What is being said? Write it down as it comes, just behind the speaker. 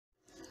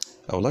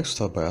I would like to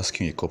start by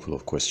asking you a couple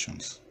of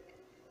questions.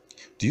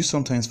 Do you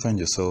sometimes find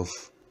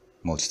yourself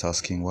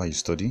multitasking while you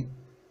study?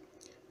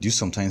 Do you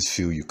sometimes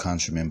feel you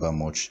can't remember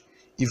much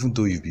even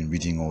though you've been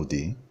reading all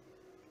day?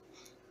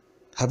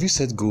 Have you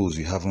set goals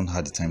you haven't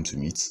had the time to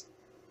meet?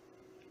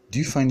 Do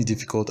you find it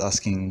difficult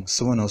asking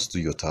someone else to do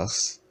your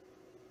tasks?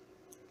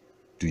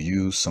 Do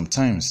you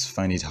sometimes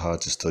find it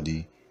hard to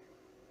study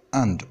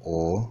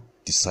and/or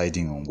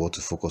deciding on what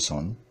to focus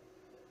on?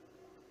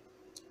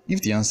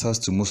 If the answers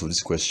to most of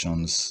these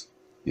questions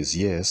is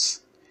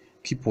yes,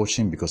 keep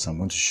watching because I'm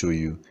going to show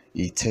you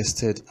a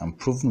tested and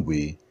proven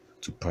way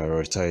to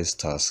prioritize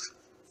tasks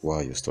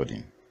while you're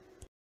studying.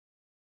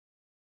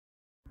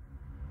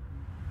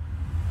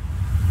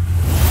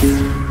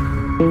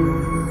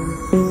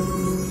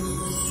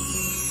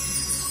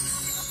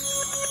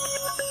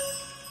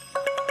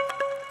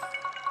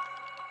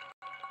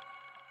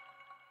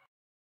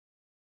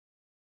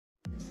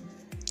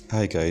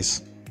 Hi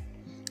guys,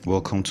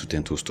 welcome to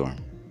Dental Storm.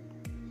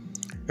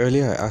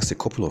 Earlier I asked a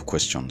couple of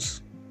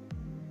questions.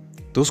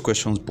 Those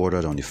questions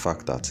bordered on the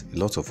fact that a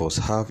lot of us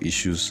have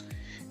issues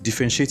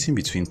differentiating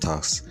between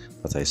tasks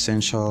that are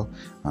essential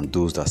and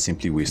those that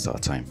simply waste our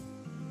time.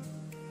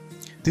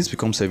 This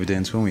becomes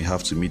evident when we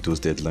have to meet those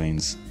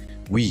deadlines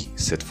we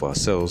set for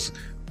ourselves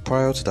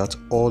prior to that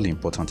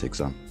all-important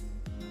exam.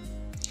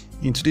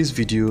 In today's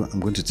video, I'm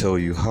going to tell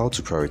you how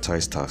to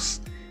prioritize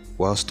tasks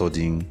while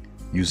studying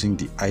using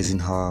the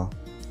Eisenhower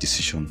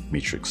Decision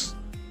Matrix.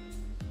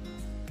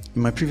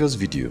 In my previous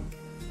video,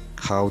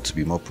 How to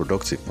Be More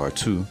Productive Part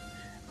 2,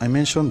 I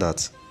mentioned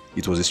that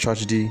it was a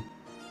strategy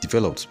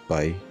developed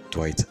by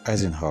Dwight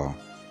Eisenhower,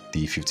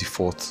 the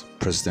 54th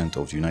President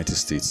of the United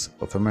States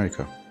of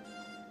America.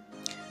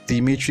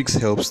 The matrix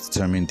helps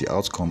determine the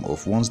outcome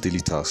of one's daily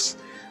tasks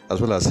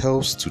as well as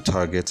helps to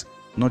target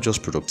not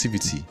just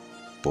productivity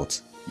but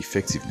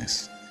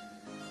effectiveness.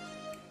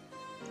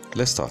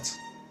 Let's start.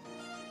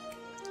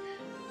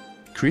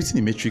 Creating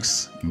a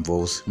matrix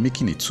involves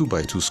making a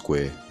 2x2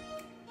 square,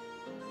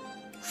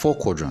 4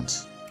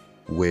 quadrants,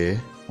 where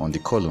on the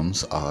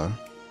columns are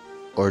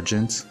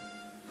urgent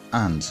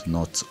and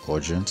not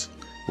urgent,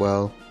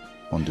 while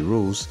on the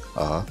rows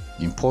are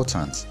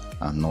important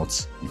and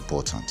not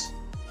important.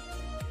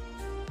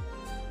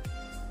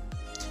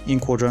 In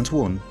quadrant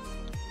 1,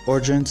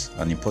 urgent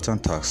and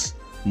important tasks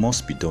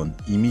must be done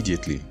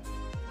immediately.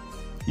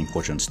 In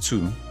quadrant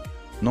 2,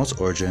 not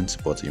urgent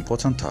but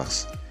important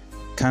tasks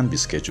can be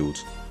scheduled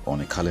on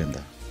a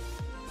calendar.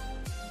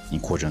 In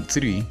quadrant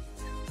 3,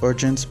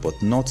 urgent but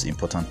not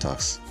important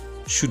tasks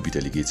should be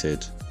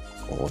delegated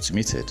or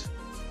automated,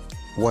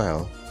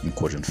 while in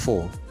quadrant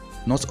 4,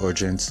 not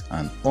urgent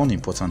and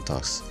unimportant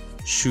tasks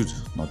should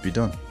not be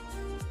done.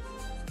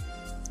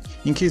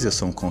 In case there's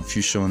some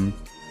confusion,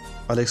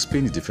 I'll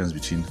explain the difference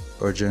between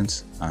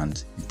urgent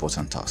and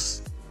important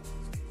tasks.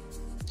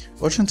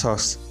 Urgent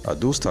tasks are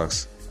those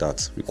tasks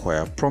that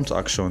require prompt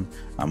action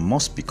and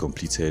must be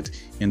completed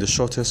in the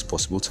shortest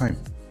possible time.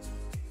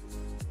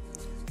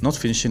 Not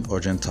finishing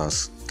urgent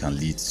tasks can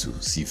lead to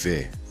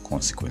severe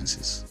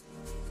consequences.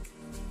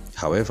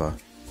 However,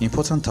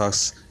 important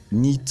tasks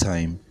need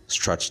time,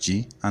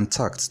 strategy, and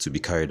tact to be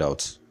carried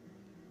out.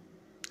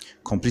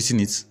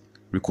 Completing it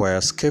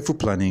requires careful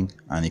planning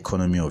and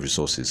economy of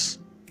resources.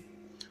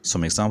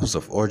 Some examples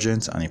of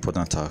urgent and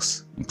important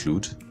tasks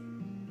include: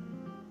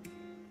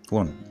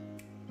 1.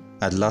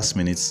 At last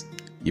minute,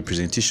 a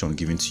presentation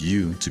given to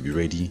you to be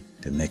ready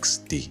the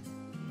next day.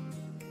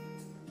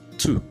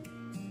 2.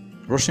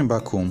 Rushing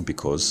back home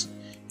because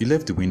you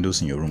left the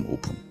windows in your room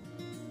open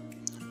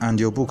and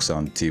your books are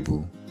on the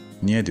table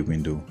near the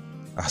window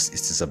as it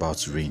is about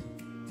to rain.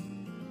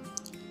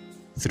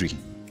 3.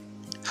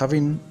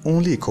 Having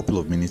only a couple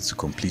of minutes to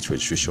complete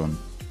registration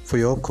for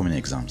your upcoming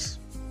exams.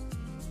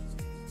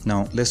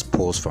 Now let's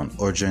pause for an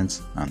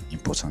urgent and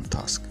important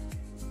task.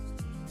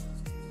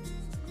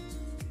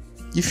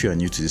 If you are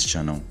new to this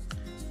channel,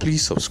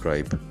 please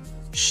subscribe,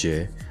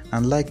 share,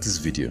 and like this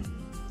video.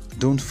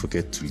 Don't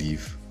forget to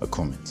leave a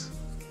comment.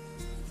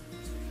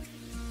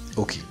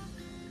 Okay,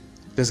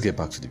 let's get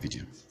back to the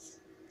video.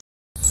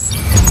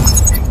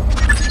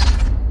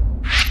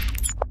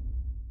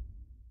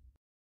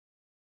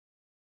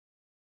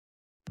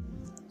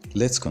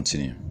 Let's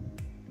continue.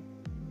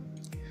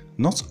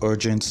 Not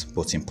urgent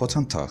but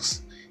important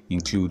tasks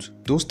include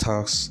those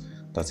tasks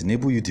that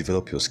enable you to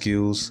develop your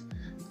skills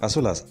as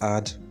well as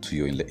add to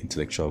your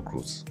intellectual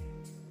growth.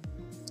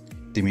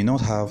 They may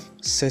not have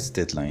set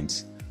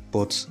deadlines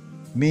but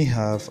may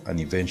have an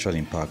eventual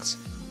impact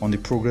on the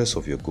progress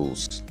of your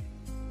goals.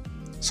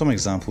 Some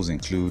examples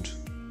include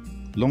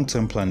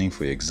long-term planning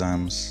for your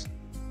exams,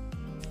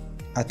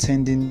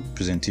 attending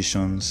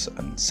presentations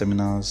and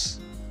seminars,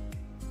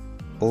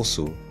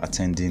 also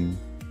attending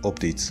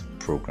update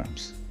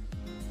programs.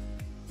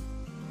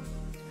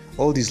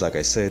 All these, like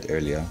I said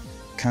earlier,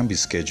 can be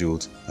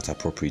scheduled at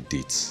appropriate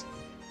dates.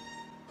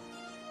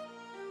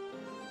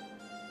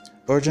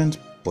 Urgent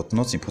but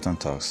not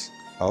important tasks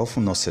are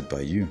often not set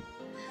by you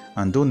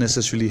and don't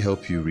necessarily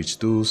help you reach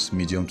those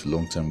medium to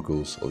long-term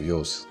goals of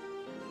yours.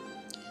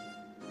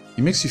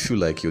 It makes you feel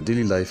like your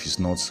daily life is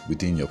not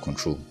within your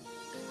control.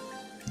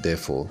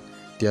 Therefore,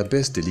 they are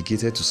best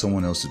delegated to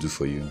someone else to do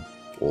for you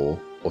or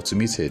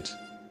automated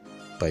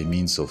by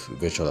means of a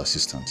virtual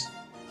assistant.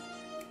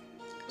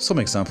 Some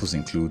examples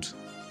include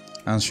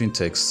answering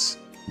texts,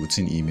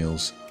 routine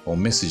emails, or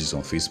messages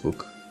on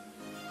Facebook,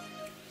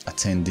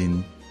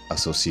 attending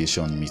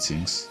association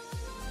meetings,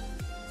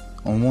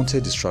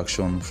 unwanted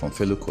distraction from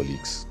fellow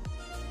colleagues,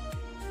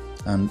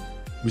 and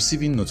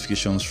receiving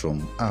notifications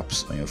from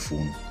apps on your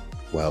phone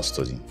while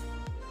studying.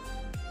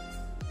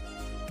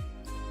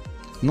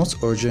 Not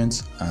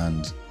urgent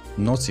and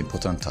not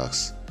important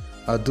tasks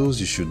are those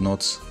you should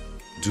not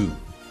do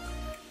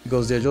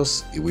because they are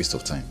just a waste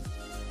of time.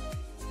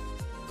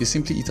 They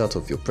simply eat out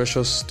of your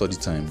precious study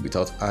time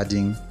without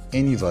adding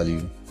any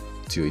value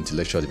to your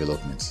intellectual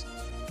development.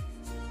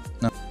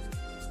 Now,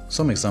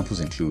 some examples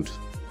include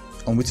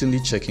unwittingly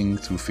checking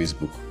through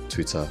Facebook,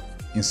 Twitter,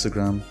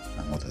 Instagram,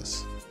 and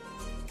others,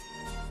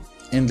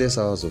 endless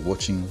hours of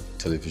watching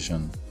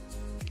television,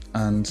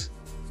 and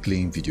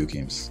playing video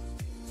games.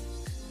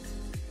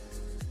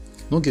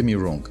 Don't get me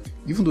wrong,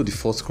 even though the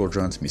fourth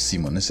quadrant may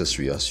seem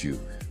unnecessary as you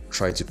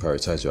try to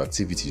prioritize your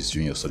activities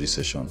during your study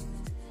session,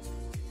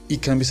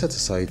 it can be set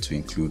aside to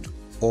include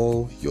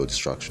all your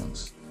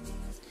distractions.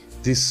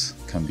 This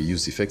can be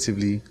used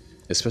effectively,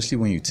 especially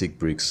when you take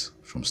breaks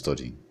from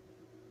studying.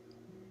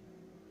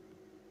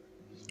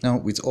 Now,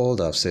 with all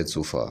that I've said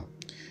so far,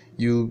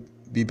 you'll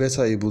be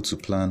better able to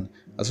plan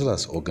as well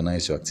as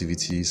organize your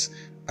activities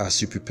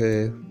as you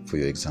prepare for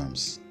your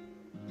exams.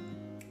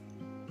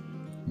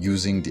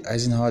 Using the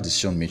Eisenhower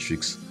Decision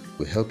Matrix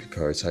will help you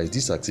prioritize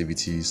these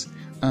activities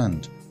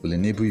and will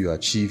enable you to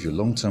achieve your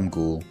long-term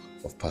goal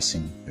of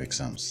passing your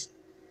exams.